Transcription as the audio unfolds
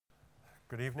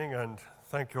Good evening, and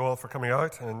thank you all for coming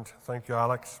out, and thank you,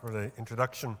 Alex, for the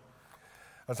introduction.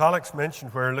 As Alex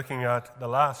mentioned, we're looking at the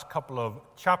last couple of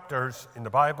chapters in the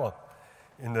Bible,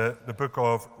 in the book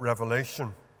of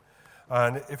Revelation.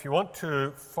 And if you want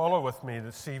to follow with me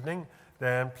this evening,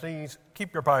 then please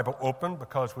keep your Bible open,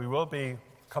 because we will be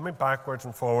coming backwards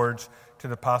and forwards to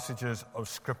the passages of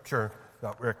Scripture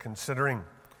that we're considering.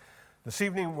 This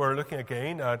evening, we're looking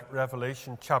again at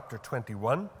Revelation chapter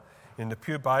 21. In the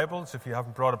Pew Bibles, if you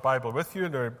haven't brought a Bible with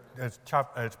you,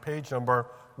 it's page number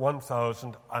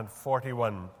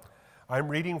 1041. I'm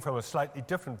reading from a slightly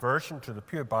different version to the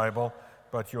Pew Bible,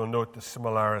 but you'll note the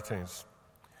similarities.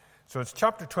 So it's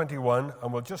chapter 21,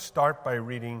 and we'll just start by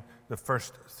reading the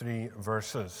first 3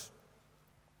 verses.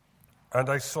 And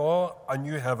I saw a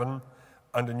new heaven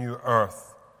and a new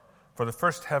earth, for the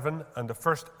first heaven and the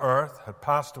first earth had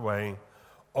passed away.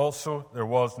 Also there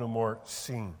was no more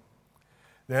sea.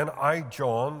 Then I,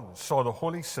 John, saw the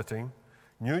holy city,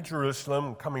 New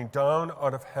Jerusalem, coming down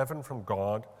out of heaven from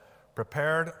God,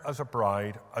 prepared as a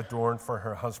bride adorned for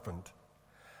her husband.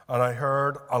 And I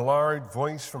heard a loud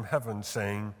voice from heaven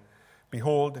saying,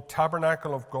 Behold, the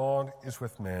tabernacle of God is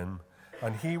with men,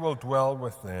 and he will dwell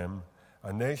with them,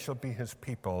 and they shall be his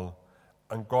people,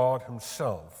 and God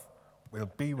himself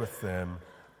will be with them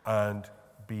and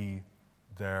be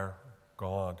their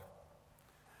God.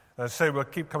 As I say, we'll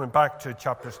keep coming back to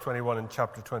chapters 21 and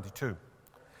chapter 22.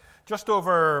 Just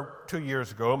over 2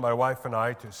 years ago, my wife and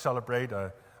I, to celebrate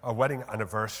a wedding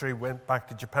anniversary, went back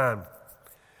to Japan.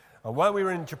 And while we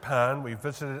were in Japan, we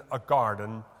visited a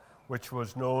garden which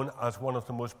was known as one of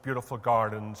the most beautiful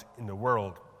gardens in the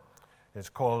world. It's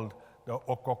called the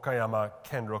Okokayama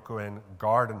Kenrokuen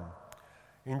Garden.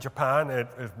 In Japan, it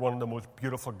is one of the most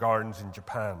beautiful gardens in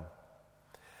Japan.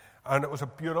 And it was a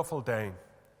beautiful day.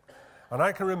 And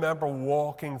I can remember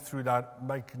walking through that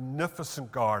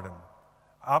magnificent garden,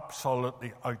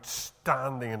 absolutely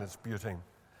outstanding in its beauty.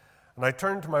 And I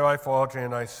turned to my wife Audrey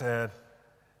and I said,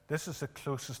 this is the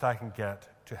closest I can get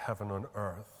to heaven on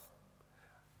earth.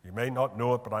 You may not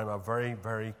know it, but I'm a very,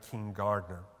 very keen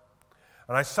gardener.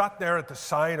 And I sat there at the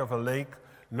side of a lake,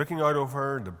 looking out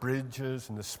over the bridges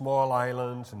and the small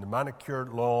islands and the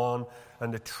manicured lawn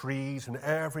and the trees and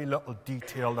every little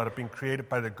detail that had been created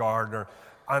by the gardener.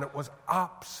 And it was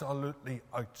absolutely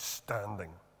outstanding.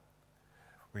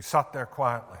 We sat there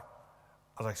quietly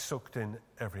as I soaked in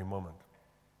every moment.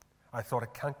 I thought,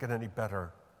 it can't get any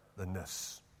better than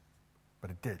this.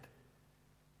 But it did.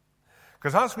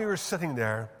 Because as we were sitting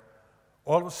there,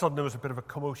 all of a sudden there was a bit of a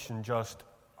commotion just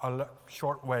a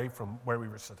short way from where we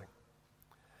were sitting.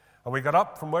 And we got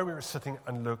up from where we were sitting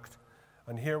and looked,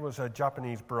 and here was a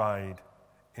Japanese bride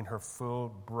in her full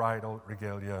bridal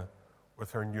regalia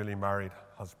with her newly married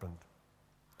husband.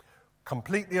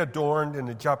 Completely adorned in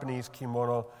the Japanese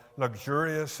kimono,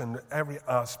 luxurious in every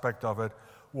aspect of it,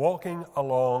 walking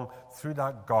along through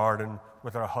that garden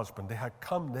with her husband. They had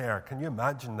come there, can you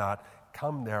imagine that?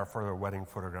 Come there for their wedding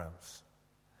photographs.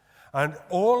 And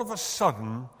all of a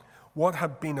sudden, what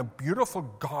had been a beautiful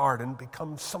garden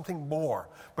becomes something more.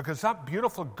 Because that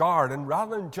beautiful garden,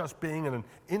 rather than just being an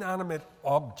inanimate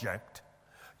object,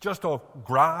 just of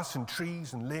grass and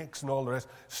trees and lakes and all the rest,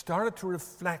 started to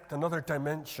reflect another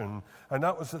dimension, and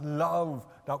that was the love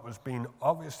that was being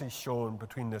obviously shown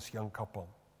between this young couple.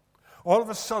 All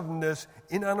of a sudden, this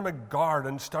inanimate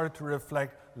garden started to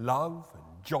reflect love and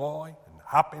joy and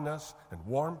happiness and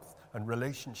warmth and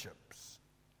relationships.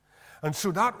 And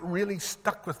so that really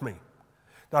stuck with me,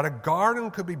 that a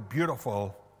garden could be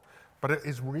beautiful, but it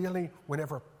is really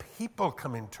whenever people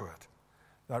come into it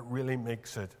that really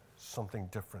makes it something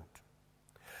different.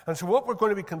 And so what we're going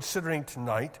to be considering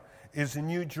tonight is the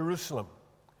New Jerusalem.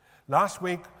 Last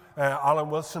week,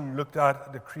 Alan Wilson looked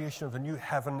at the creation of a new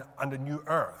heaven and a new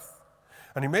earth.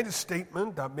 And he made a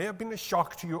statement that may have been a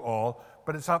shock to you all,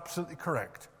 but it's absolutely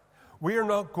correct. We are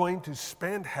not going to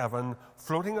spend heaven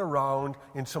floating around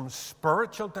in some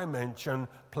spiritual dimension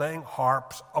playing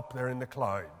harps up there in the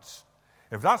clouds.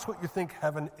 If that's what you think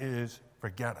heaven is,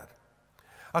 forget it.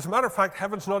 As a matter of fact,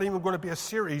 heaven's not even going to be a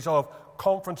series of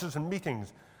conferences and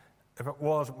meetings. If it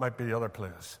was, it might be the other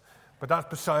place. But that's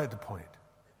beside the point.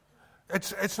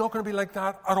 It's not going to be like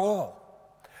that at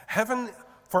all. Heaven,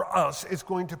 for us, is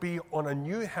going to be on a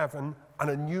new heaven and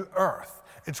a new earth.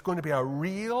 It's going to be a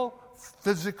real,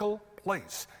 physical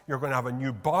place. You're going to have a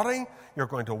new body. You're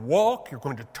going to walk. You're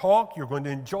going to talk. You're going to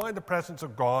enjoy the presence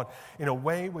of God in a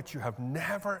way which you have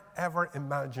never, ever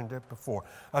imagined it before.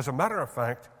 As a matter of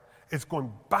fact, it's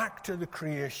going back to the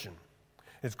creation.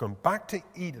 It's going back to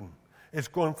Eden. It's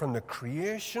going from the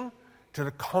creation to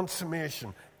the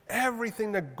consummation.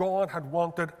 Everything that God had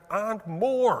wanted and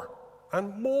more.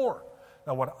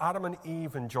 that what Adam and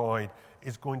Eve enjoyed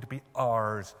is going to be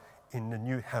ours in the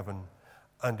new heaven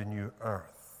and the new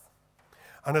earth.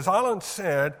 And as Alan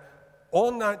said,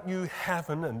 on that new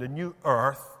heaven and the new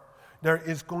earth, there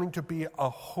is going to be a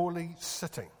holy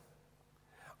city.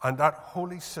 And that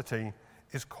holy city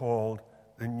is called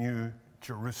the New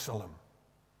Jerusalem.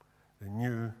 The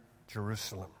New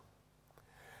Jerusalem.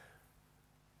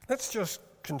 Let's just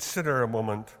consider a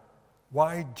moment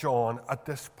why John, at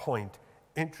this point,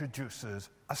 introduces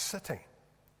a city.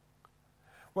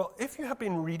 Well, if you have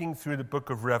been reading through the book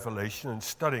of Revelation and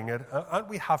studying it, and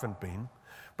we haven't been,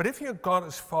 but if you got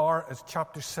as far as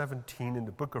chapter 17 in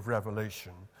the book of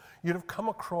Revelation, you'd have come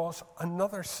across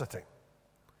another city.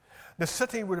 The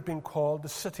city would have been called the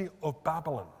city of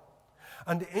Babylon.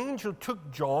 And the angel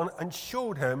took John and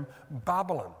showed him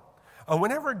Babylon. And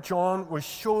whenever John was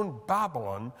shown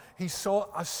Babylon, he saw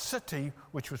a city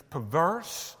which was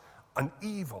perverse and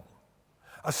evil,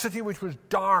 a city which was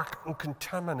dark and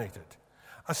contaminated,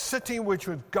 a city which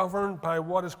was governed by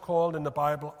what is called in the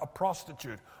Bible a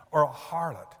prostitute or a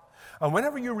harlot. And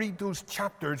whenever you read those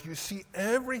chapters, you see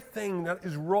everything that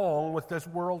is wrong with this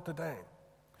world today.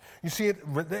 You see it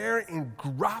there in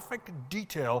graphic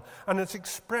detail, and it's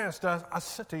expressed as a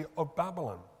city of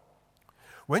Babylon.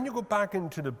 When you go back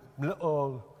into the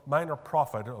little minor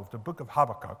prophet of the book of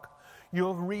Habakkuk,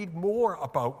 you'll read more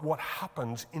about what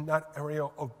happens in that area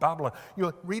of Babylon.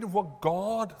 You'll read of what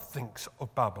God thinks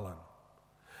of Babylon.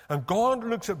 And God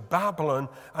looks at Babylon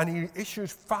and he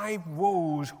issues 5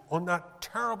 woes on that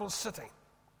terrible city.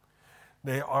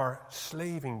 They are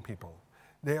slaving people.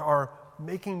 They are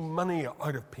making money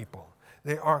out of people.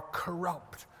 They are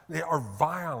corrupt. They are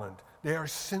violent. They are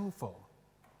sinful.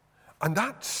 And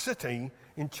that city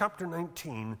in chapter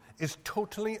 19 is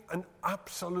totally and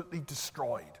absolutely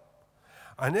destroyed.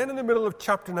 And then in the middle of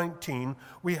chapter 19,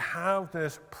 we have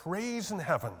this praise in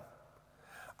heaven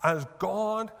as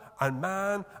God and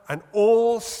man and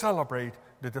all celebrate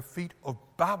the defeat of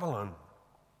Babylon.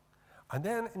 And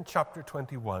then in chapter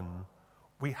 21,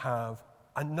 we have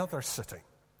another city.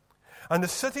 And the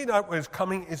city that was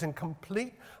coming is in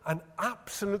complete and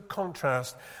absolute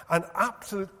contrast, an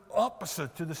absolute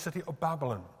opposite to the city of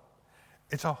Babylon.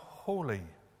 It's a holy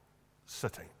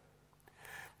city.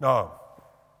 Now,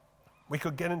 we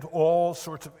could get into all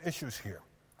sorts of issues here.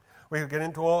 We could get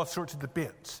into all sorts of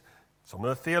debates. Some of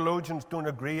the theologians don't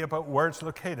agree about where it's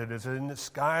located. Is it in the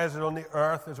sky? Is it on the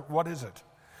earth? What is it?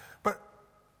 But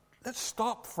let's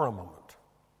stop for a moment.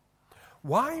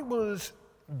 Why was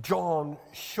John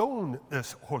shown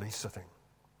this holy city?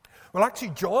 Well, actually,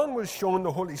 John was shown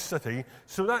the holy city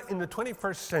so that in the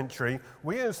 21st century,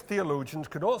 we as theologians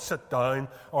could all sit down,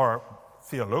 or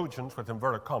theologians with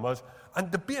inverted commas, and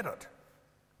debate it.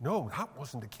 No, that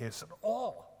wasn't the case at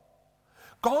all.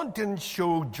 God didn't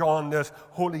show John this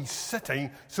holy city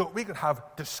so we could have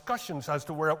discussions as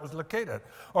to where it was located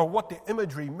or what the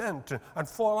imagery meant and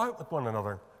fall out with one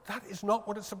another. That is not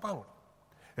what it's about.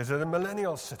 Is it a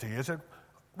millennial city?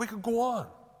 We could go on.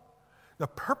 The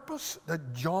purpose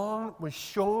that John was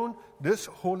shown this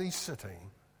holy city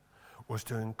was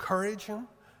to encourage him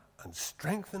and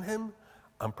strengthen him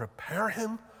and prepare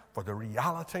him for the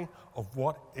reality of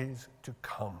what is to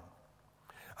come.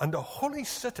 And the holy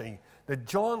city that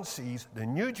John sees, the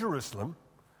New Jerusalem,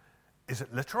 is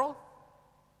it literal?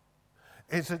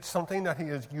 Is it something that he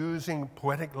is using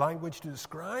poetic language to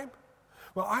describe?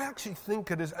 Well, I actually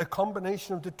think it is a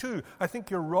combination of the two. I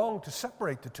think you're wrong to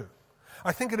separate the two.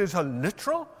 I think it is a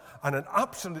literal and an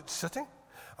absolute city.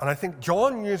 And I think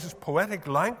John uses poetic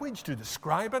language to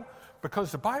describe it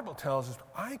because the Bible tells us,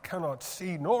 I cannot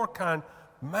see nor can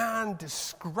man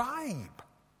describe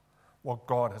what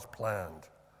God has planned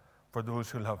for those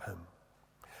who love him.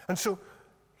 And so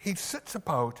he sets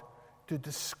about to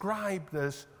describe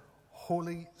this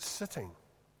holy city.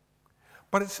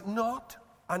 But it's not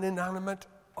an inanimate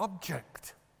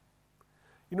object.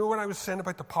 You know what I was saying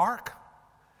about the park?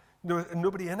 There was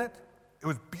nobody in it. It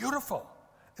was beautiful.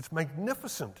 It's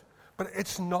magnificent. But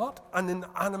it's not an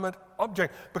inanimate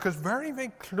object because very, very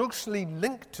closely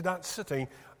linked to that city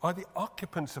are the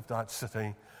occupants of that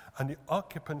city. And the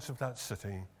occupants of that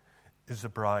city is the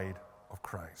bride of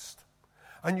Christ.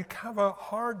 And you have a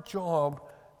hard job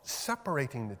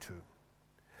separating the two.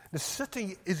 The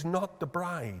city is not the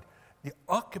bride. The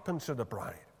occupants are the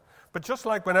bride. But just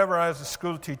like whenever I was a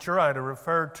school teacher, I'd have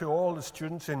referred to all the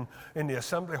students in the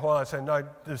assembly hall. I said, now,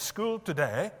 the school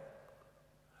today,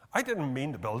 I didn't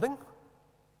mean the building.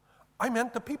 I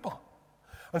meant the people.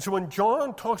 And so when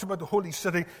John talks about the holy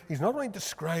city, he's not only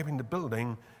describing the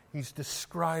building, he's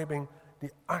describing the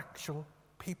actual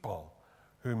people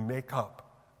who make up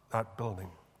that building.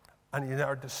 And they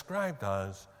are described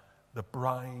as the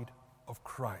bride of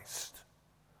Christ.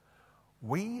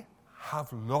 We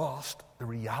have lost the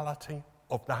reality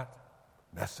of that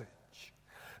message.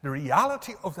 The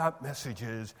reality of that message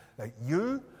is that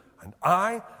you and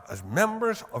I, as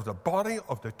members of the body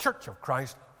of the Church of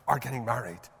Christ, are getting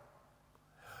married.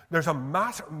 There's a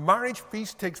marriage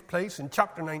feast takes place in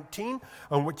chapter 19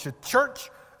 in which the church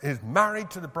is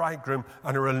married to the bridegroom,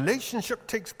 and a relationship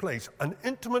takes place, an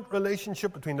intimate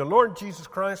relationship between the Lord Jesus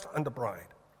Christ and the bride.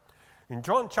 In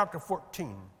John chapter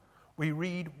 14, we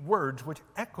read words which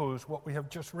echoes what we have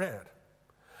just read.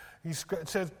 It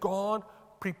says, God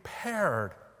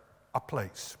prepared a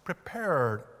place,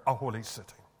 prepared a holy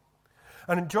city.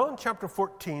 And in John chapter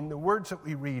 14, the words that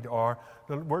we read are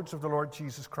the words of the Lord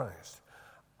Jesus Christ.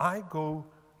 I go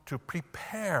to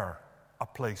prepare a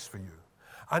place for you.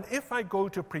 And if I go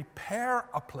to prepare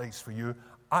a place for you,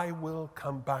 I will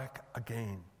come back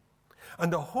again.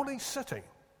 And the holy city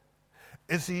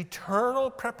is the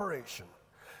eternal preparation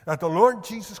that the Lord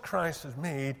Jesus Christ has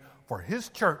made for his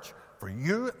church, for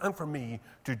you and for me,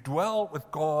 to dwell with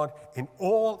God in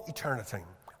all eternity.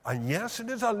 And yes, it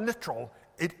is a literal,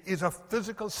 it is a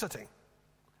physical city.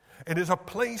 It is a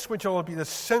place which will be the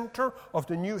center of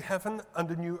the new heaven and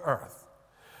the new earth.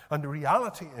 And the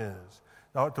reality is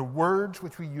that the words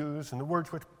which we use and the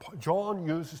words which John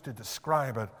uses to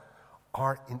describe it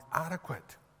are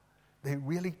inadequate. They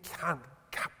really can't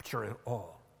capture it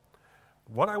all.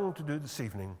 What I want to do this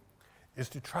evening is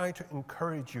to try to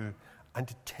encourage you and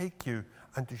to take you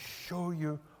and to show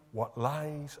you what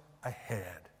lies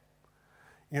ahead.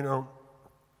 You know,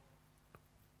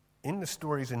 in the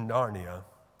stories in Narnia,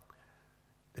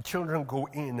 the children go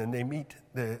in and they meet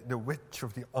the witch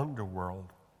of the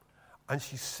underworld. And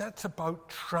she sets about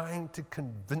trying to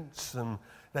convince them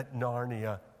that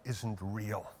Narnia isn't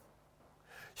real.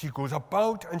 She goes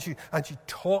about and she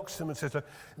talks to them and says,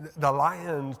 the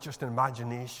lion's just an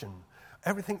imagination.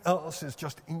 Everything else is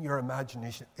just in your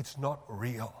imagination. It's not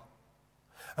real.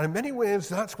 And in many ways,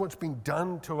 that's what's being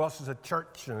done to us as a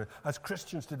church and as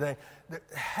Christians today. That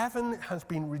heaven has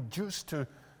been reduced to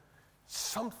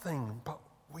something, but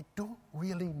we don't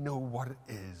really know what it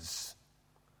is.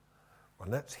 Well,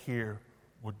 let's hear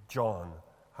what John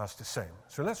has to say.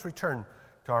 So let's return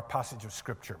to our passage of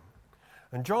Scripture.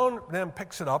 And John then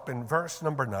picks it up in verse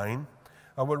number 9,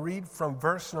 and we'll read from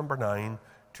verse number 9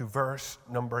 to verse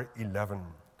number 11.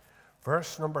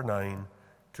 Verse number 9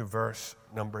 to verse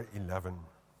number 11.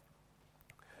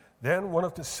 Then one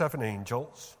of the 7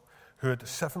 angels, who had the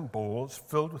 7 bowls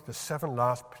filled with the 7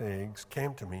 last plagues,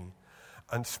 came to me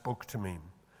and spoke to me.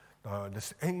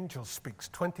 This angel speaks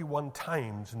 21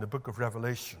 times in the book of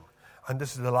Revelation, and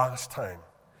this is the last time.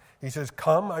 He says,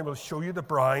 "Come, I will show you the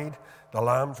bride, the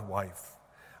Lamb's wife."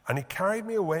 And he carried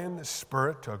me away in the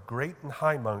Spirit to a great and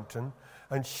high mountain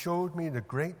and showed me the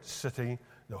great city,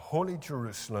 the holy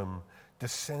Jerusalem,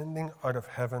 descending out of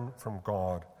heaven from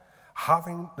God,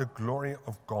 having the glory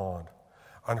of God.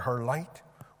 And her light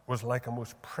was like a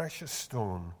most precious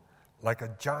stone, like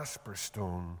a jasper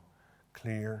stone,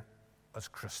 clear as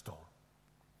crystal.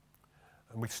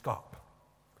 And we stop.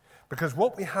 Because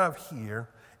what we have here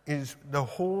is the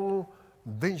whole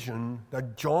vision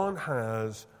that John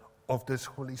has of this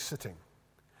holy city.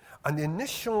 And the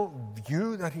initial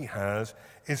view that he has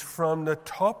is from the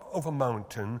top of a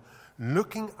mountain,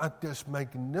 looking at this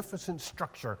magnificent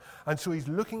structure. And so he's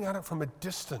looking at it from a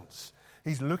distance.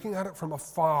 He's looking at it from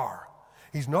afar.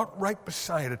 He's not right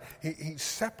beside it. He's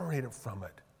separated from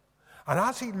it. And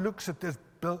as he looks at this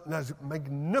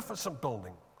magnificent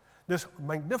building, this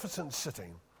magnificent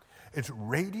city, it's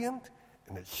radiant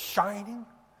and it's shining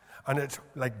and it's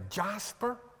like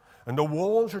jasper, and the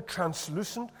walls are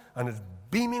translucent and it's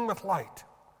beaming with light.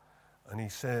 And he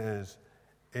says,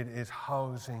 it is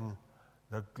housing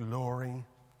the glory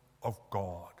of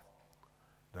God.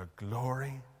 The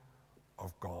glory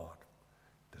of God.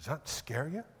 Does that scare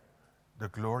you? The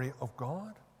glory of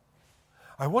God?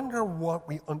 I wonder what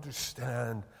we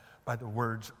understand by the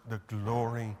words, the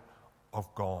glory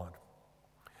of God.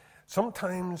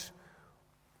 Sometimes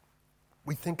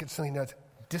we think it's something that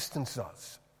distances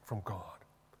us from God.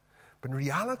 But in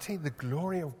reality, the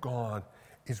glory of God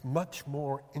is much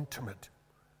more intimate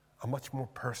and much more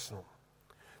personal.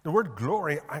 The word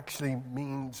glory actually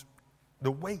means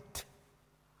the weight.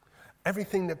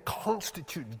 Everything that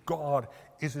constitutes God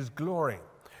is his glory.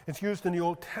 It's used in the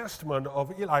Old Testament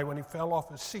of Eli when he fell off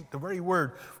his seat, the very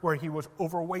word where he was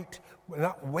overweight.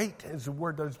 That weight is the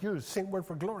word that's used, same word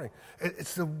for glory.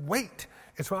 It's the weight.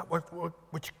 It's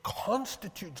which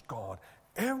constitutes God.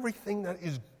 Everything that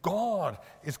is God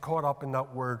is caught up in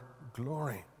that word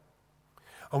glory.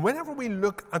 And whenever we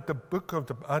look at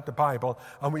at the Bible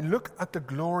and we look at the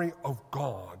glory of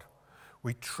God,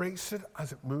 we trace it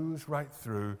as it moves right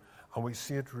through and we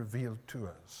see it revealed to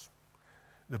us.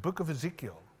 The book of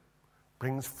Ezekiel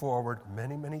brings forward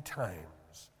many, many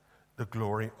times the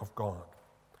glory of God.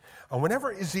 And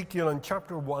whenever Ezekiel in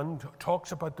chapter 1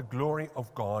 talks about the glory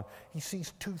of God, he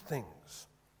sees two things.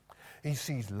 He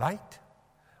sees light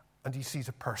and he sees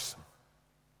a person.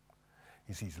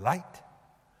 He sees light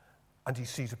and he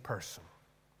sees a person.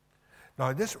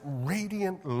 Now, this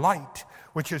radiant light,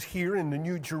 which is here in the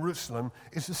New Jerusalem,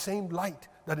 is the same light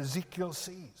that Ezekiel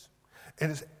sees. It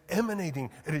is emanating,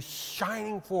 it is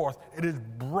shining forth, it is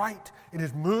bright, it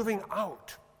is moving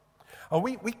out. And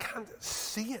we can't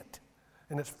see it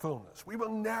in its fullness. We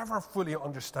will never fully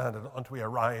understand it until we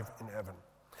arrive in heaven.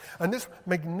 And this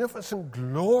magnificent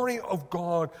glory of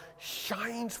God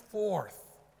shines forth,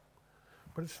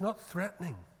 but it's not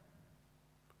threatening.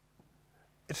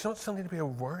 It's not something to be a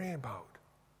worry about.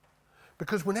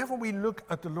 Because whenever we look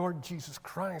at the Lord Jesus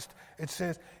Christ, it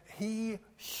says, he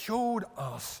showed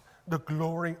us the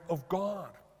glory of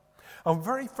God. And the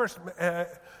very first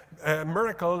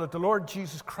miracle that the Lord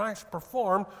Jesus Christ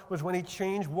performed was when he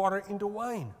changed water into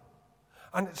wine.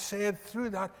 And it said through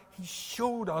that, he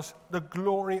showed us the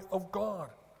glory of God.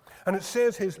 And it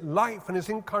says his life and his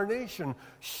incarnation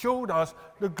showed us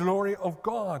the glory of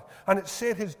God. And it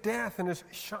said his death and his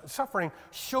suffering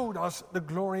showed us the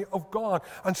glory of God.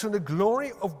 And so the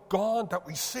glory of God that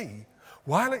we see,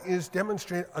 while it is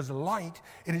demonstrated as light,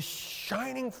 it is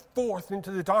shining forth into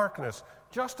the darkness.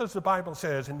 Just as the Bible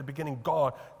says, in the beginning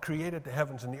God created the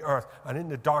heavens and the earth, and in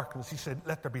the darkness he said,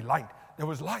 let there be light. There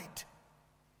was light.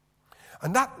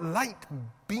 And that light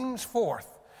beams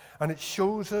forth, and it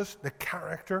shows us the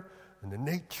character and the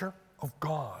nature of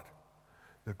God,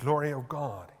 the glory of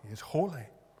God. He is holy.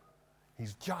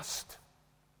 He's just.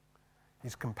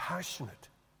 He's compassionate.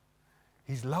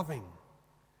 He's loving.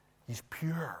 He's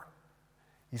pure.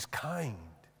 He's kind.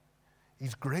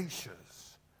 He's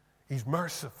gracious. He's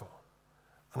merciful.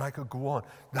 And I could go on.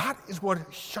 That is what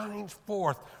shines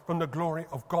forth from the glory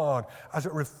of God as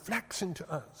it reflects into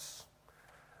us.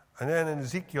 And then in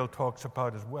Ezekiel talks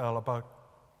about as well about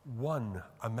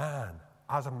a man,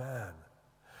 as a man.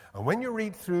 And when you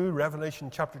read through Revelation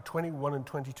chapter 21 and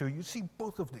 22, you see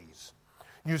both of these.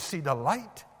 You see the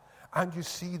light and you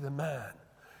see the man.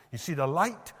 You see the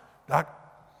light, that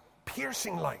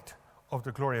piercing light of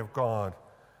the glory of God,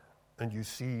 and you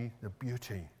see the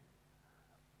beauty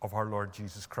of our Lord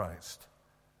Jesus Christ,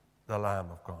 the Lamb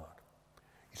of God.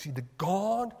 You see, the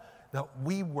God that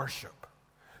we worship,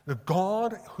 the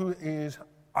God who is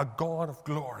a God of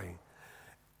glory,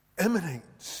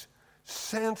 emanates,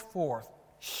 sends forth,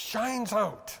 shines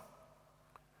out.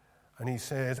 And he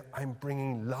says, I'm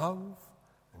bringing love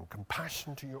and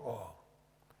compassion to you all.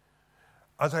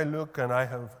 As I look, and I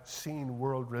have seen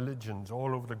world religions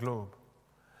all over the globe,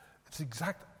 it's the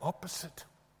exact opposite.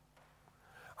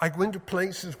 I go into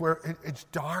places where it's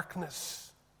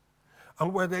darkness,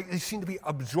 and where they seem to be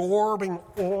absorbing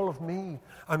all of me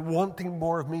and wanting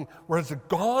more of me, whereas the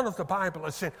God of the Bible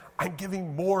is saying, I'm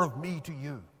giving more of me to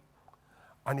you.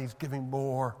 And he's giving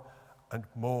more and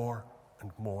more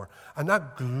and more. And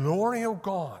that glory of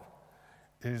God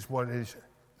is what is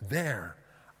there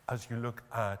as you look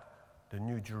at the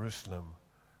New Jerusalem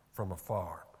from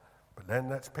afar. But then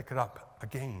let's pick it up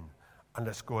again and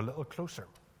let's go a little closer.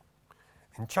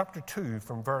 In chapter 2,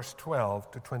 from verse 12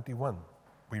 to 21,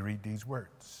 we read these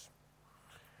words.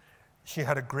 She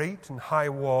had a great and high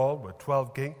wall with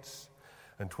 12 gates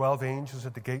and 12 angels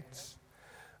at the gates,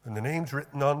 and the names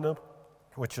written on them,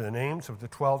 which are the names of the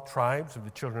 12 tribes of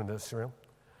the children of Israel.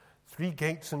 3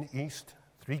 gates in the east,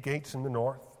 3 gates in the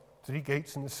north, 3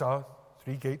 gates in the south,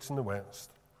 3 gates in the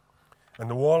west. And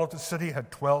the wall of the city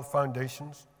had 12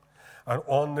 foundations, and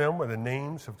on them were the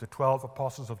names of the 12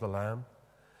 apostles of the Lamb.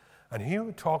 And he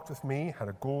who talked with me had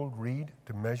a gold reed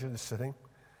to measure the city,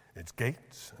 its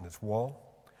gates and its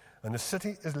wall. And the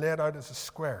city is laid out as a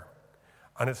square,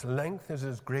 and its length is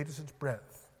as great as its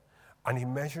breadth. And he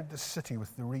measured the city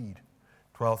with the reed,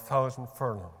 12,000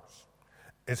 furlongs.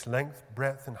 Its length,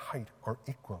 breadth, and height are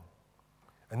equal.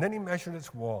 And then he measured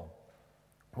its wall,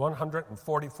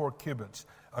 144 cubits,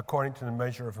 according to the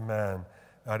measure of a man,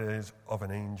 that is, of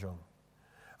an angel.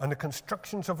 And the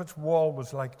constructions of its wall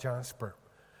was like jasper,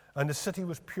 and the city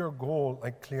was pure gold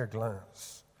like clear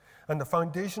glass. And the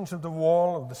foundations of the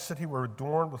wall of the city were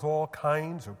adorned with all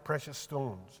kinds of precious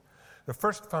stones. The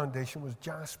first foundation was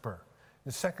jasper,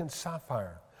 the second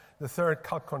sapphire, the third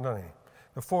chalcedony,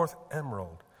 the fourth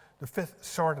emerald, the fifth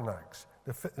sardonyx,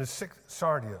 the sixth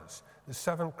sardius, the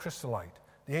seventh chrysolite,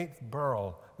 the eighth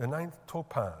beryl, the ninth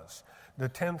topaz, the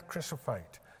 10th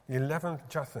chrysoprase, the 11th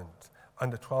jacinth,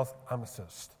 and the 12th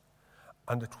amethyst.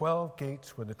 And the 12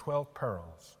 gates were the 12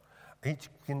 pearls. Each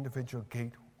individual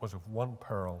gate was of one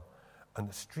pearl, and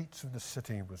the streets of the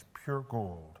city was pure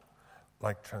gold,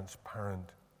 like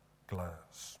transparent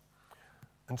glass.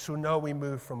 And so now we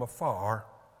move from afar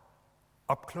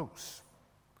up close,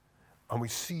 and we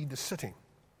see the city.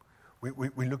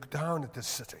 We look down at this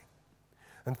city.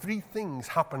 And three things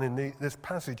happen in this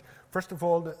passage. First of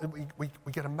all, we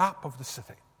get a map of the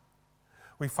city.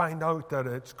 We find out that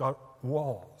it's got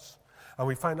walls, and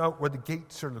we find out where the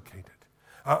gates are located,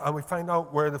 and we find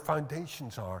out where the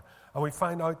foundations are, and we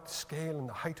find out the scale and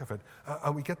the height of it,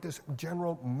 and we get this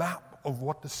general map of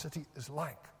what the city is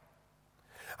like.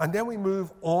 And then we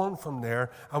move on from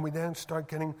there, and we then start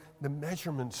getting the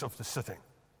measurements of the city.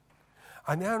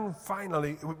 And then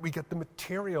finally, we get the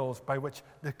materials by which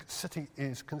the city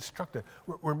is constructed.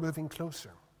 We're moving closer.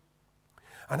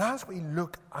 And as we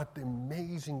look at the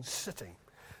amazing city,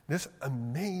 this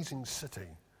amazing city,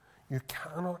 you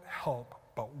cannot help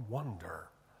but wonder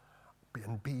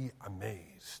and be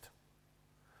amazed.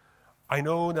 I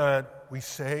know that we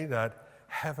say that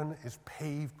heaven is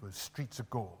paved with streets of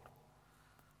gold.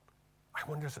 I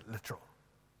wonder, is it literal?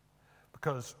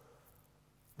 Because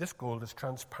this gold is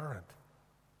transparent.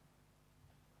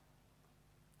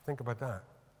 Think about that.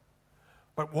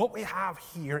 But what we have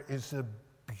here is the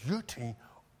beauty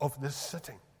of this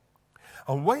city.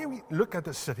 And when we look at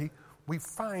the city, we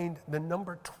find the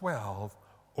number 12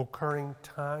 occurring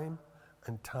time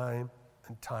and time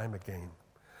and time again.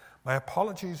 My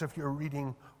apologies if you're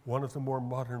reading one of the more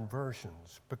modern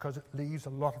versions, because it leaves a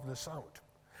lot of this out.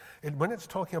 When it's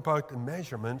talking about the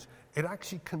measurements, it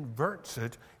actually converts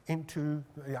it into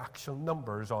the actual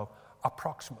numbers of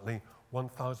approximately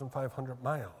 1,500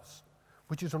 miles,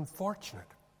 which is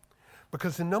unfortunate,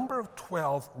 because the number of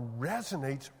 12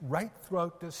 resonates right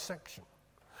throughout this section.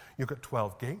 You've got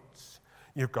 12 gates,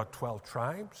 you've got 12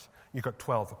 tribes, you've got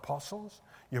 12 apostles,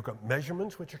 you've got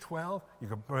measurements which are 12, you've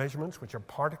got measurements which are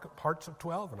parts of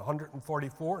 12, and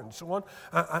 144, and so on.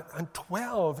 And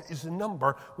 12 is the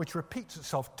number which repeats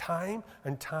itself time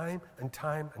and time and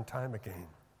time and time again.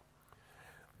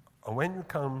 And when you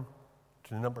come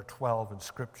to the number 12 in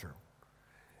Scripture,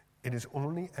 it is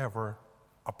only ever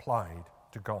applied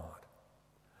to God.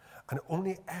 And it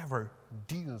only ever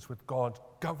deals with God's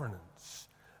governance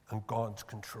and God's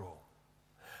control.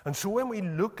 And so when we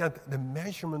look at the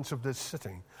measurements of this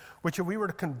city, which if we were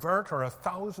to convert are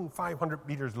 1,500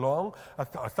 meters long,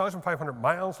 1,500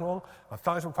 miles long,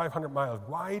 1,500 miles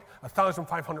wide,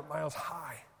 1,500 miles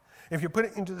high. If you put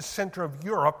it into the center of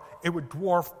Europe, it would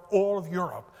dwarf all of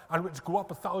Europe, and it would go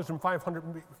up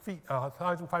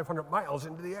 1,500 miles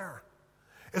into the air.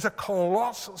 It's a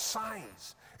colossal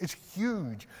size. It's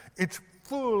huge. It's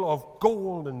full of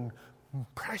gold and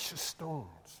precious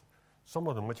stones, some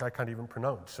of them which I can't even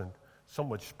pronounce, and some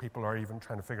which people are even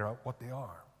trying to figure out what they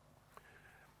are.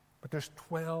 But there's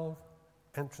 12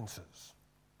 entrances,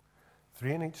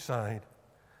 3 on each side,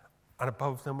 and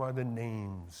above them are the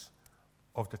names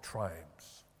of the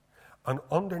tribes. And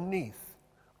underneath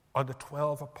are the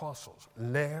 12 apostles,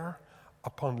 layer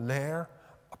upon layer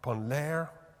upon layer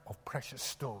of precious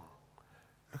stone.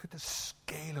 Look at the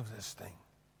scale of this thing.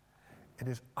 It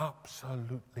is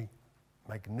absolutely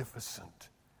magnificent.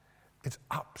 It's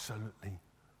absolutely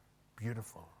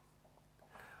beautiful.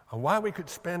 And while we could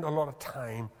spend a lot of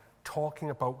time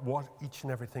talking about what each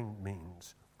and everything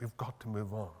means, we've got to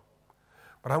move on.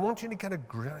 But I want you to get a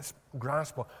grasp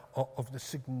of the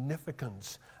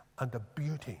significance and the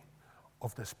beauty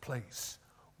of this place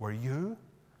where you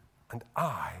and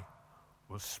I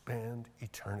will spend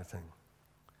eternity.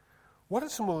 What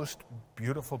is the most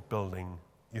beautiful building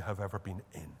you have ever been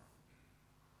in?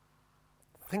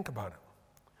 Think about it.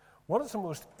 What is the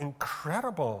most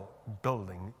incredible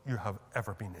building you have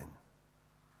ever been in?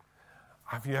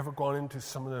 Have you ever gone into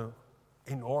some of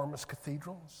the enormous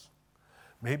cathedrals?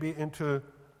 Maybe into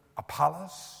a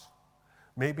palace?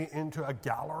 Maybe into a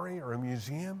gallery or a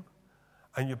museum?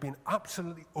 And you've been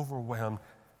absolutely overwhelmed.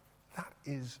 That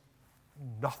is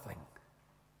nothing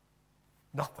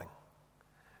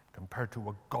compared to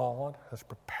what God has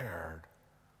prepared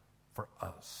for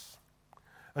us.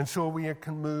 And so we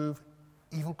can move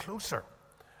even closer.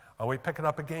 And we pick it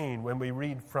up again when we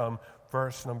read from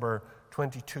verse number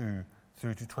 22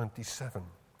 through to 27.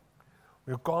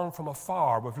 We've gone from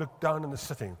afar, we've looked down in the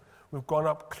city, we've gone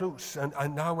up close, and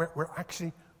now we're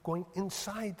actually going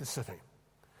inside the city.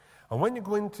 And when you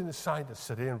go into inside the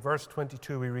city, in verse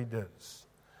 22 we read this: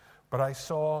 "But I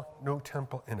saw no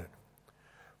temple in it,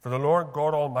 for the Lord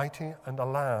God Almighty and the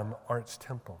Lamb are its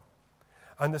temple.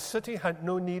 And the city had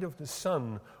no need of the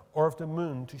sun or of the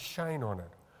moon to shine on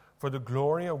it, for the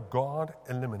glory of God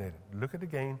illuminated. Look at it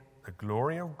again, the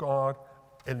glory of God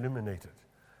illuminated.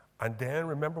 And then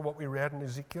remember what we read in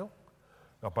Ezekiel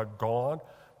about God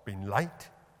being light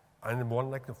and one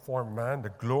like the form of man. The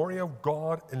glory of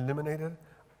God illuminated,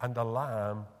 and the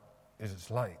Lamb is its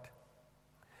light.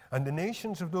 And the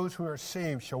nations of those who are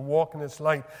saved shall walk in its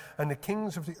light, and the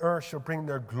kings of the earth shall bring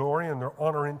their glory and their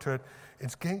honor into it.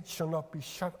 Its gates shall not be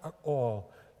shut at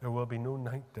all. There will be no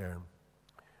night there.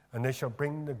 And they shall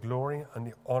bring the glory and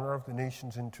the honor of the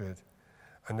nations into it,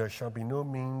 and there shall be no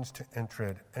means to enter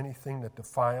it, anything that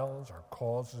defiles or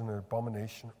causes an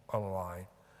abomination or a lie,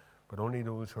 but only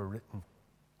those who are written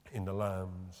in the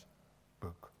Lamb's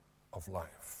book of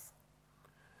life.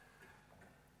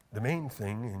 The main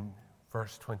thing in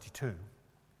verse 22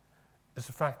 is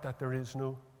the fact that there is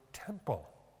no temple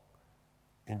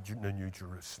in the New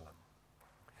Jerusalem.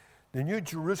 The New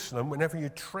Jerusalem, whenever you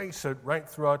trace it right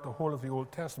throughout the whole of the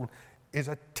Old Testament, is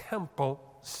a temple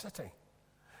city.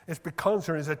 It's because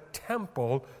there is a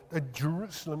temple that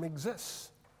Jerusalem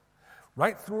exists.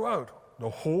 Right throughout the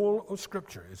whole of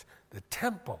Scripture is the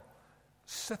temple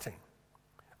city.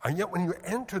 And yet when you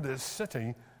enter this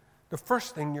city, the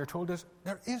first thing you're told is,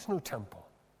 there is no temple.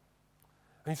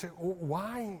 And you say, oh,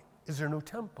 why is there no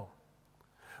temple?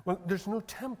 Well, there's no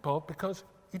temple because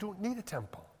you don't need a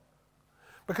temple.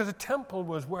 Because a temple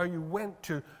was where you went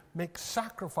to make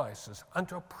sacrifices and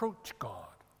to approach God.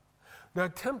 The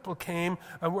temple came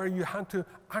and where you had to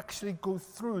actually go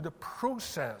through the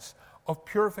process of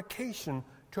purification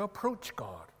to approach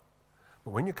God.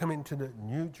 But when you come into the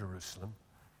New Jerusalem,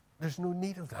 there's no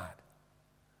need of that.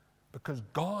 Because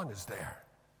God is there.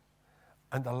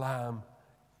 And the Lamb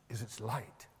is its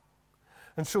light.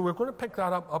 And so we're going to pick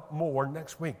that up more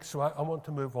next week. So I want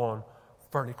to move on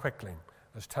fairly quickly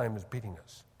as time is beating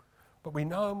us. But we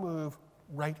now move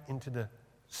right into the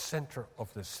center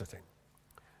of this city.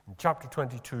 In chapter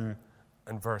 22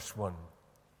 and verse 1.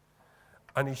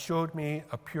 And he showed me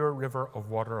a pure river of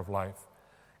water of life,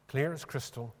 clear as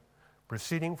crystal,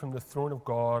 proceeding from the throne of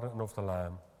God and of the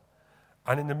Lamb.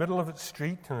 And in the middle of its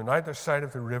street, and on either side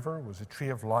of the river, was a tree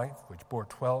of life, which bore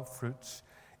 12 fruits,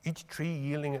 each tree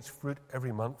yielding its fruit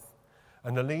every month.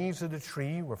 And the leaves of the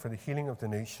tree were for the healing of the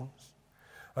nations.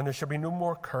 And there shall be no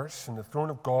more curse, and the throne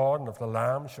of God and of the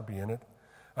Lamb shall be in it,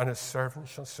 and his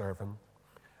servants shall serve him.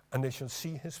 And they shall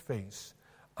see his face,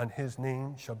 and his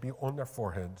name shall be on their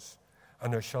foreheads.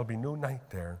 And there shall be no night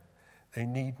there. They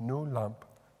need no lamp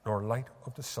nor light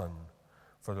of the sun,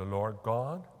 for the Lord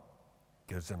God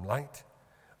gives them light,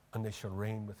 and they shall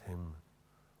reign with him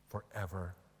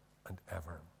forever and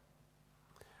ever.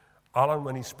 Alan,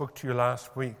 when he spoke to you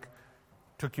last week,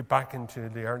 took you back into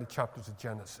the early chapters of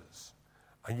Genesis.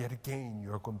 And yet again,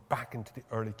 you're going back into the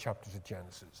early chapters of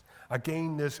Genesis.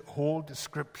 Again, this whole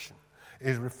description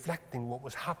is reflecting what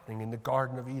was happening in the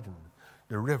Garden of Eden.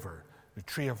 The river, the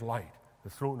tree of light, the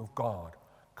throne of God,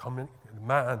 coming,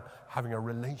 man having a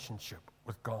relationship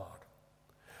with God.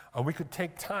 And we could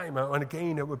take time, and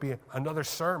again, it would be another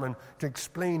sermon to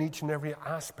explain each and every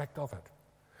aspect of it.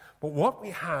 But what we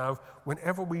have,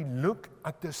 whenever we look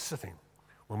at this city,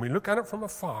 when we look at it from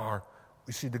afar,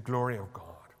 we see the glory of God.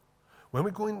 When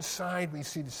we go inside, we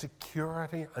see the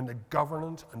security and the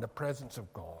governance and the presence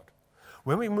of God.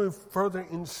 When we move further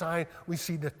inside, we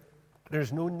see that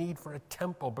there's no need for a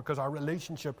temple because our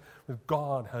relationship with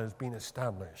God has been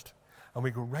established. And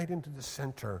we go right into the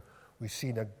center, we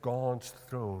see that God's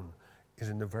throne is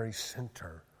in the very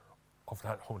center of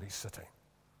that holy city.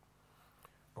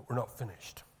 But we're not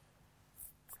finished.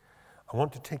 I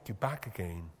want to take you back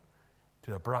again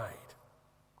to the bride.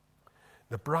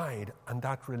 The bride and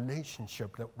that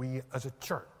relationship that we as a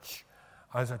church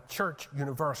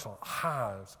universal,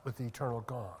 has with the eternal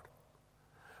God.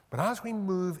 But as we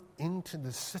move into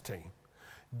the city,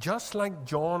 just like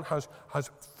John has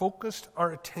focused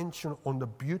our attention on the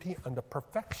beauty and the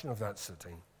perfection of that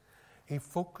city, he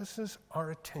focuses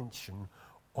our attention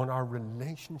on our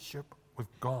relationship with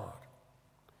God.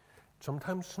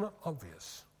 Sometimes it's not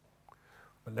obvious,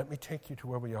 but let me take you to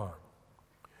where we are.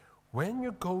 When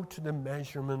you go to the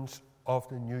measurements of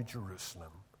the New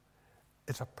Jerusalem,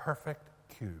 it's a perfect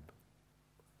cube.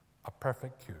 A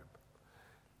perfect cube.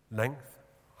 Length,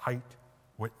 height,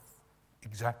 width,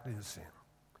 exactly the same.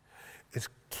 It's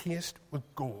cased with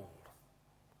gold.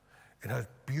 It has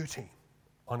beauty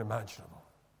unimaginable.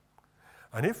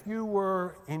 And if you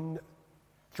were in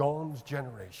John's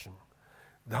generation,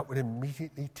 that would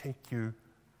immediately take you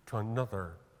to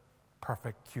another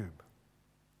perfect cube.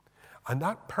 And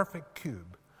that perfect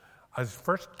cube, as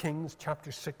 1 Kings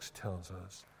chapter 6 tells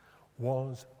us,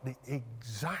 was the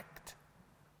exact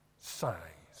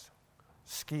size,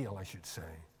 scale, I should say,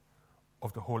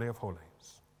 of the Holy of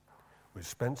Holies. We've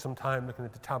spent some time looking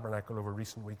at the tabernacle over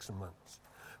recent weeks and months.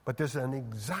 But there's an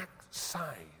exact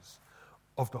size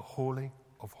of the Holy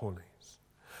of Holies.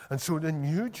 And so the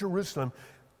New Jerusalem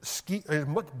is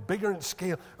much bigger in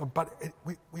scale, but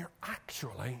we're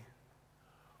actually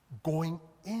going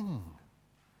in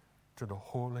to the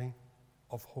Holy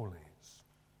of Holies.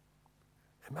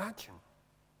 Imagine.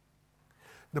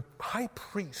 The high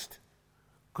priest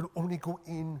could only go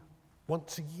in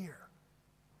once a year.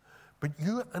 But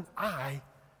you and I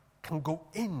can go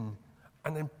in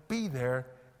and then be there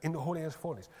in the Holiest of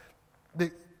Holies.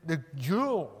 The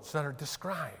jewels that are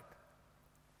described,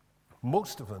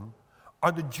 most of them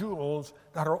are the jewels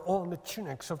that are on the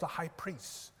tunics of the high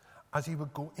priest as he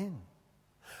would go in.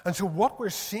 And so what we're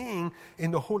seeing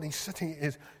in the holy city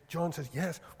is, John says,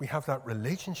 yes, we have that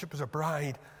relationship as a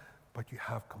bride, but you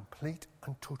have complete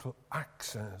and total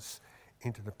access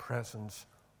into the presence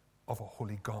of a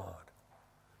holy God.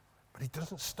 But he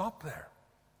doesn't stop there.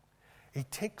 He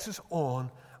takes us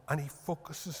on and he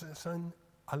focuses us on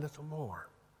a little more.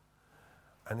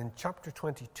 And in chapter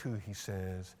 22 he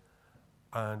says,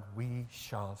 and we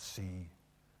shall see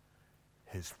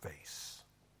his face.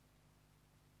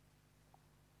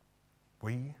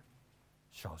 We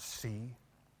shall see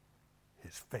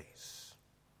his face.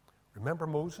 Remember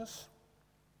Moses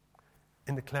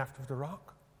in the cleft of the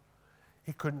rock?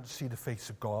 He couldn't see the face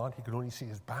of God. He could only see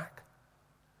his back.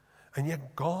 And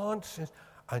yet God says,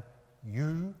 and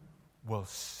you will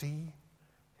see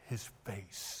his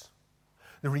face.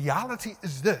 The reality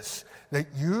is this, that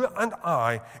you and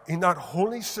I, in that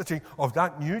holy city of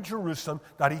that New Jerusalem,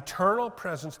 that eternal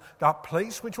presence, that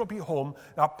place which will be home,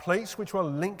 that place which will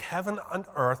link heaven and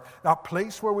earth, that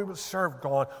place where we will serve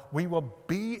God, we will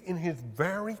be in his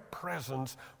very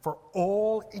presence for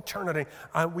all eternity.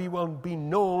 And we will be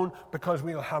known because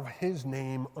we will have his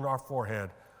name on our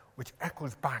forehead, which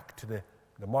echoes back to the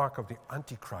mark of the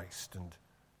Antichrist and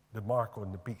the mark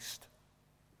on the beast.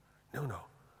 No.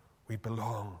 We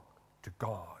belong to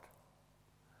God,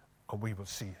 and we will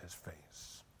see his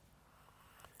face.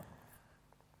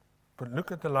 But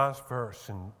look at the last verse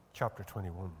in chapter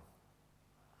 21.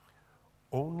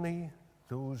 Only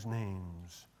those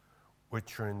names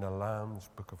which are in the Lamb's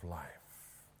book of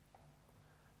life.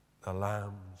 The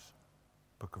Lamb's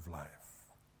book of life.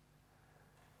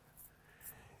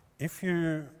 If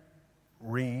you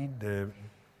read the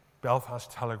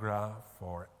Belfast Telegraph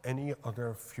or any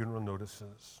other funeral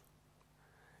notices,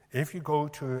 if you go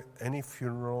to any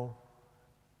funeral,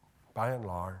 by and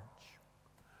large,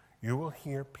 you will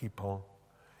hear people,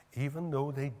 even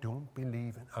though they don't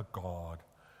believe in a God,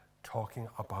 talking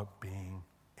about being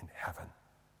in heaven.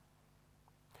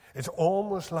 It's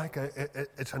almost like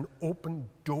it's an open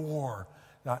door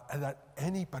that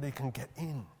anybody can get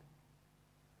in.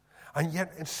 And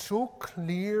yet it's so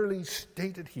clearly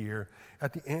stated here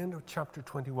at the end of chapter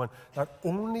 21 that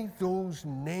only those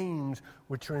names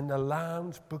which are in the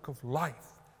Lamb's book of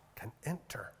life can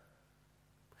enter.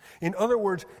 In other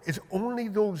words, it's only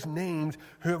those names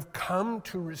who have come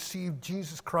to receive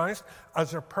Jesus Christ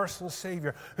as their personal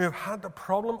Savior, who have had the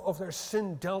problem of their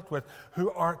sin dealt with,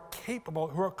 who are capable,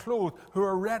 who are clothed, who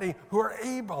are ready, who are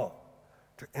able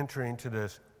to enter into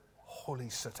this holy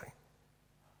city.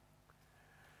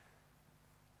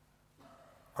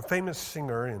 A famous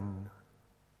singer in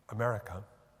America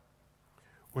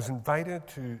was invited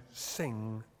to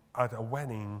sing at a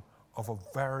wedding of a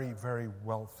very, very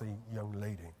wealthy young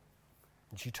lady.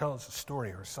 And she tells the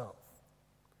story herself.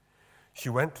 She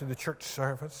went to the church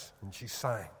service and she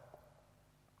sang.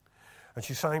 And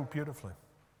she sang beautifully.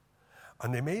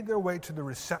 And they made their way to the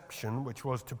reception, which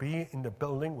was to be in the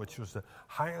building, which was the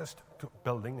highest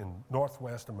building in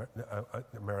Northwest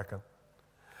America.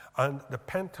 And the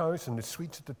penthouse and the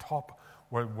suites at the top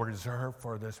were reserved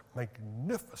for this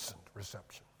magnificent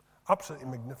reception. Absolutely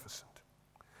magnificent.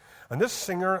 And this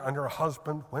singer and her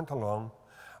husband went along,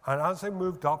 and as they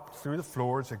moved up through the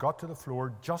floors, they got to the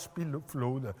floor just below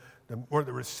where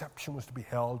the reception was to be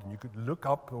held, and you could look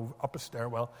up a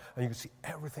stairwell, and you could see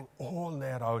everything all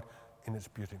laid out in its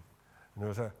beauty. And there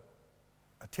was a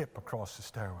tape across the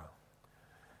stairwell.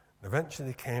 And eventually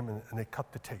they came and they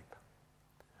cut the tape.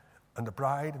 And the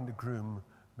bride and the groom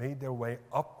made their way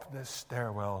up this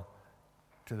stairwell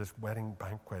to this wedding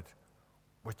banquet,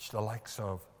 which the likes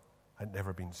of had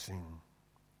never been seen.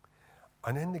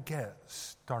 And then the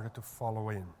guests started to follow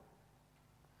in.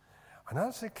 And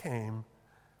as they came,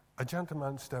 a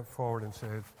gentleman stepped forward and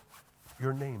said,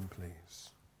 "Your name,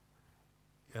 please."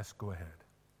 "Yes, go ahead."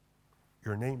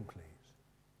 "Your name, please."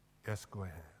 "Yes, go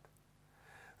ahead."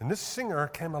 And this singer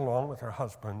came along with her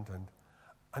husband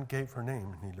and gave her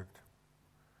name, and he looked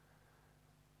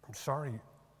I'm sorry,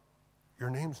 your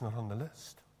name's not on the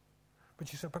list. But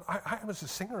she said, but I was a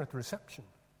singer at the reception.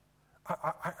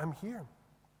 I'm here.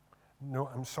 No,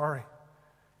 I'm sorry.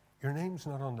 Your name's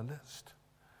not on the list.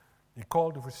 He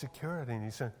called over security and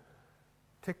he said,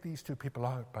 take these two people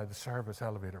out by the service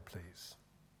elevator, please.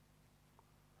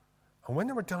 And when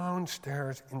they were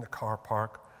downstairs in the car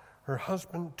park, her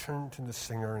husband turned to the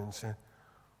singer and said,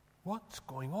 what's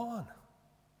going on?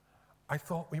 I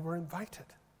thought we were invited.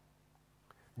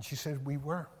 And she said, we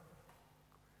were.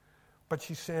 But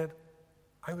she said,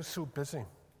 I was so busy.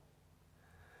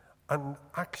 And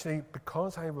actually,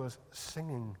 because I was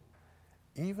singing,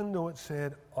 even though it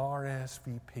said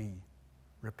RSVP,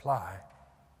 reply,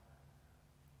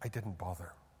 I didn't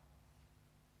bother.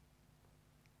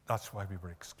 That's why we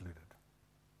were excluded.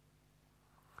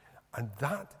 And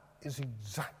that is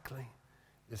exactly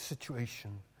the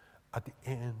situation at the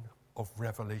end of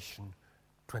Revelation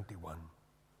 21.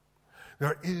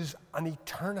 There is an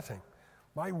eternity.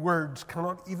 My words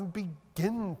cannot even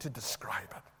begin to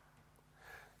describe it.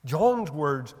 John's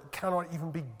words cannot even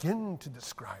begin to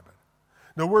describe it.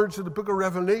 The words of the book of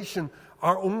Revelation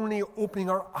are only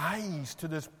opening our eyes to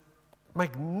this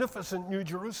magnificent New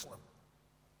Jerusalem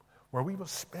where we will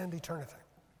spend eternity.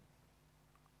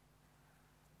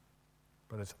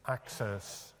 But it's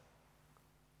access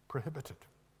prohibited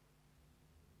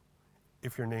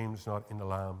if your name's not in the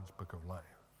Lamb's Book of Life.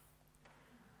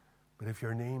 But if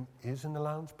your name is in the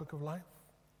Lamb's Book of Life,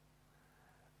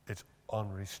 it's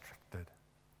unrestricted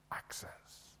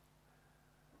access.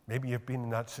 Maybe you've been in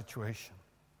that situation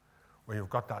where you've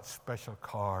got that special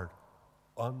card,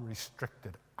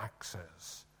 unrestricted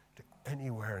access to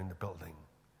anywhere in the building,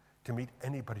 to meet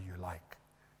anybody you like,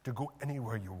 to go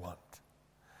anywhere you want.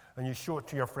 And you show it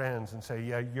to your friends and say,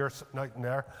 yeah, you're sitting out in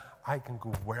there, I can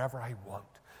go wherever I want.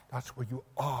 That's where you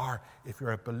are if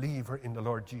you're a believer in the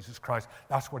Lord Jesus Christ.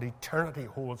 That's what eternity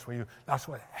holds for you. That's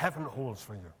what heaven holds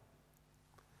for you.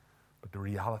 But the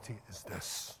reality is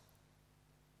this.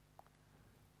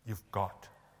 You've got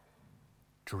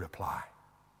to reply.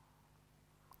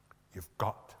 You've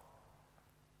got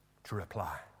to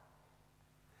reply.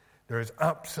 There is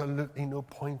absolutely no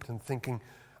point in thinking,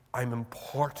 I'm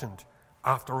important.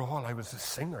 After all, I was a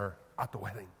singer at the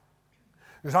wedding.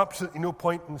 There's absolutely no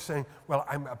point in saying, well,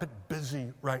 I'm a bit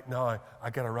busy right now. I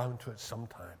get around to it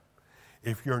sometime.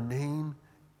 If your name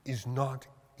is not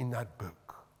in that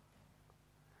book,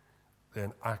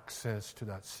 then access to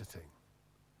that sitting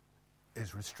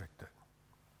is restricted.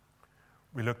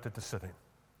 We looked at the sitting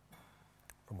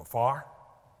from afar,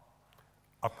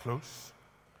 up close,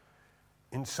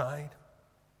 inside,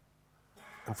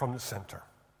 and from the center.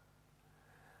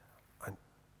 And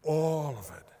all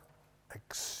of it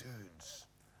exudes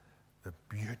the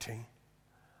beauty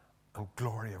and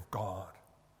glory of God.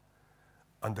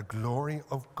 And the glory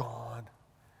of God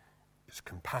is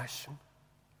compassion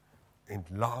and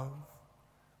love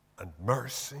and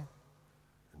mercy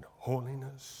and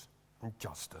holiness and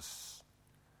justice.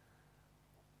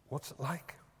 What's it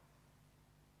like?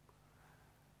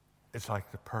 It's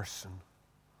like the person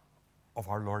of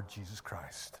our Lord Jesus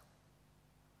Christ.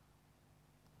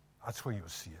 That's where you'll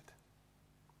see it.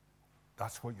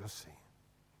 That's what you'll see.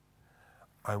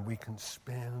 And we can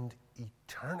spend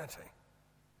eternity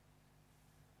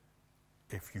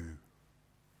if you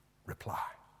reply.